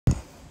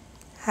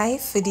Hi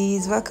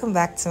foodies, welcome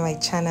back to my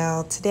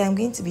channel. Today I'm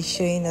going to be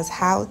showing us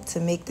how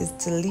to make this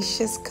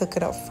delicious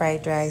coconut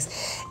fried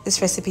rice.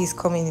 This recipe is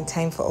coming in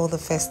time for all the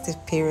festive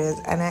periods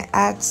and I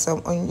add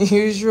some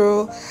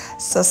unusual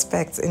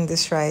suspects in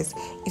this rice.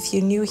 If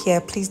you're new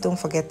here, please don't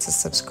forget to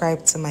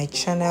subscribe to my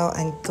channel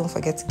and don't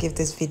forget to give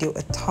this video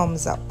a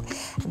thumbs up.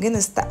 I'm going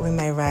to start with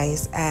my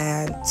rice,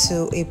 and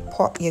to a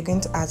pot you're going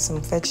to add some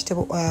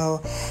vegetable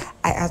oil.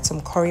 I add some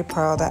curry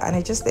powder and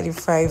I just let it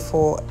fry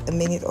for a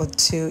minute or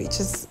two. It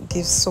just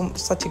gives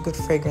such a good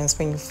fragrance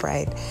when you fry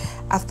it.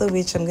 After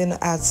which I'm going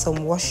to add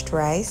some washed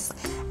rice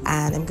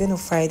and I'm going to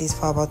fry this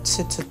for about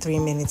 2 to 3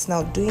 minutes.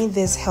 Now doing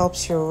this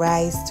helps your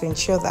rice to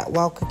ensure that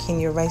while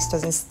cooking your rice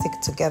doesn't stick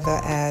together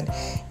and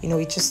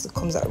it just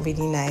comes out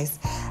really nice.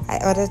 I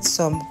added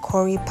some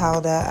curry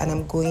powder and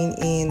I'm going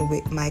in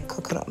with my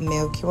coconut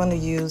milk. You want to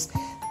use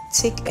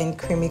thick and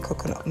creamy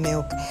coconut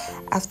milk.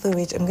 After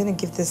which I'm going to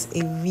give this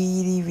a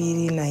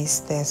really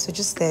nice stir. So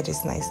just stir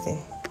this nicely.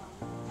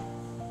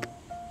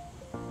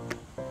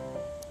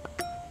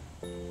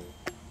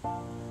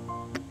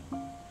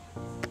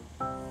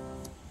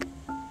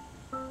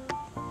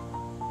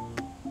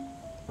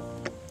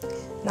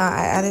 Now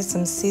I added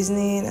some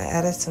seasoning, I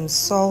added some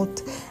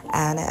salt,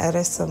 and I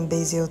added some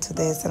basil to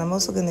this, and I'm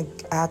also going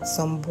to add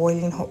some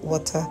boiling hot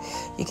water.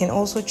 You can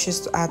also choose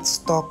to add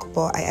stock,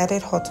 but I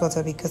added hot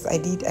water because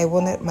I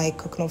wanted my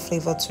coconut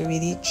flavor to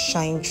really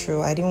shine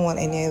through. I didn't want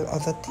any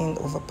other thing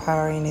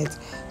overpowering it,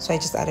 so I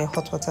just added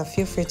hot water.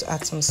 Feel free to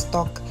add some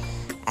stock,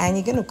 and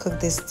you're going to cook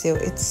this till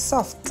it's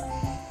soft.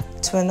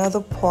 To another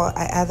pot,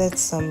 I added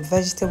some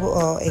vegetable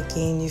oil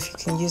again. If you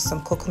can use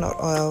some coconut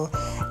oil,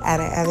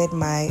 and I added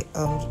my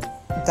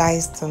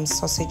diced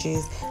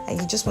sausages, and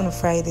you just want to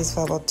fry this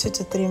for about 2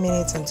 to 3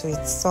 minutes until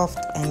it's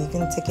soft, and you're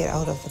going to take it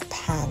out of the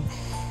pan.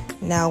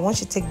 Now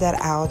once you take that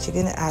out, you're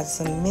going to add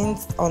some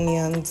minced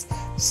onions,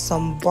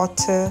 some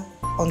butter,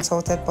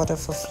 unsalted butter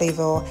for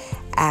flavor,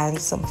 and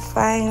some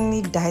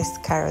finely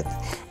diced carrots,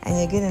 and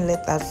you're going to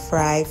let that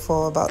fry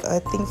for about, I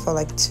think, for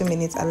like 2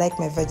 minutes. I like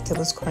my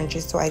vegetables crunchy,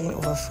 so I didn't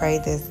over fry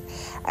this.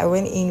 I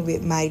went in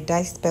with my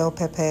diced bell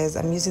peppers.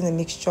 I'm using a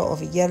mixture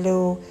of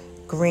yellow,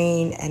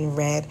 green, and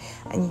red,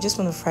 and you just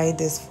want to fry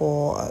this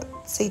for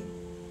say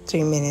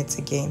 3 minutes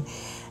again.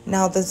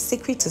 Now the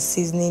secret to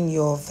seasoning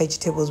your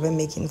vegetables when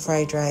making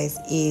fried rice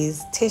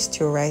is taste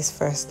your rice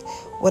first.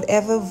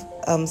 Whatever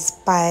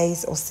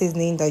spice or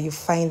seasoning that you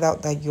find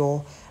out that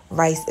your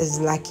rice is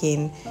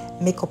lacking,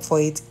 make up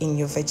for it in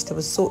your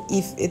vegetables. So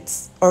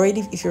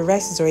if your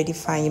rice is already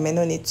fine, you may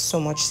not need so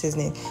much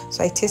seasoning.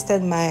 So I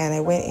tasted mine and I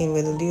went in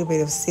with a little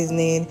bit of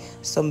seasoning,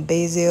 some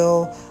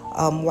basil,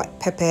 white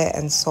pepper,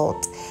 and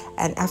salt.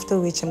 And after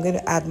which I'm going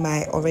to add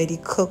my already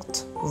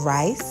cooked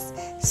rice,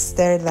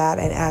 stir that,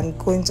 and I'm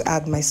going to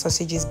add my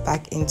sausages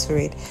back into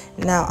it.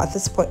 Now at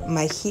this point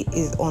my heat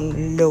is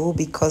on low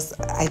because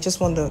I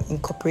just want to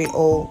incorporate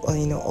all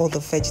the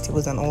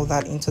vegetables and all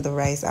that into the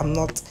rice. I'm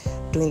not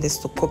doing this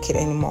to cook it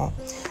anymore.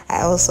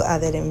 I also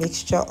added a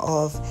mixture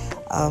of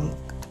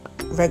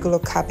regular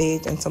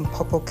cabbage and some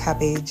purple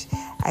cabbage.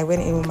 I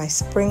went in with my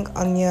spring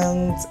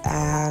onions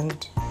and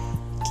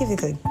give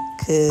it a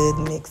good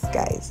mix,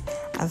 guys.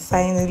 And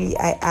finally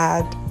I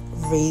add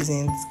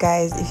raisins.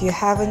 Guys, if you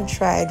haven't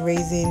tried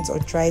raisins or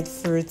dried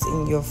fruits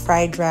in your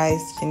fried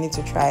rice, you need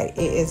to try it.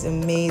 It is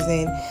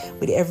amazing.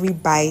 With every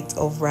bite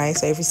of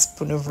rice or every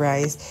spoon of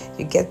rice,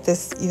 you get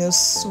this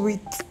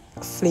sweet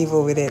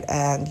flavor with it,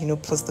 and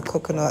plus the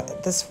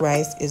coconut. This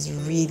rice is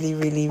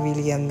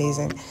really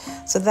amazing.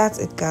 So that's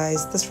it,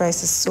 guys. This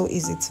rice is so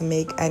easy to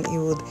make, and it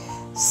would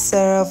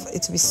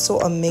be so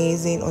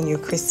amazing on your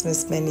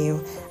Christmas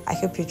menu. I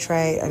hope you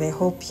try it, and I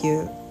hope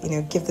you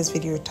give this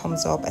video a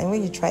thumbs up, and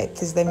when you try it,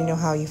 please let me know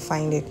how you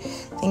find it.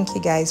 Thank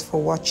you guys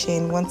for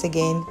watching. Once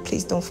again,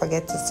 please don't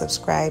forget to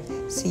subscribe.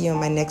 See you on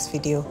my next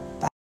video.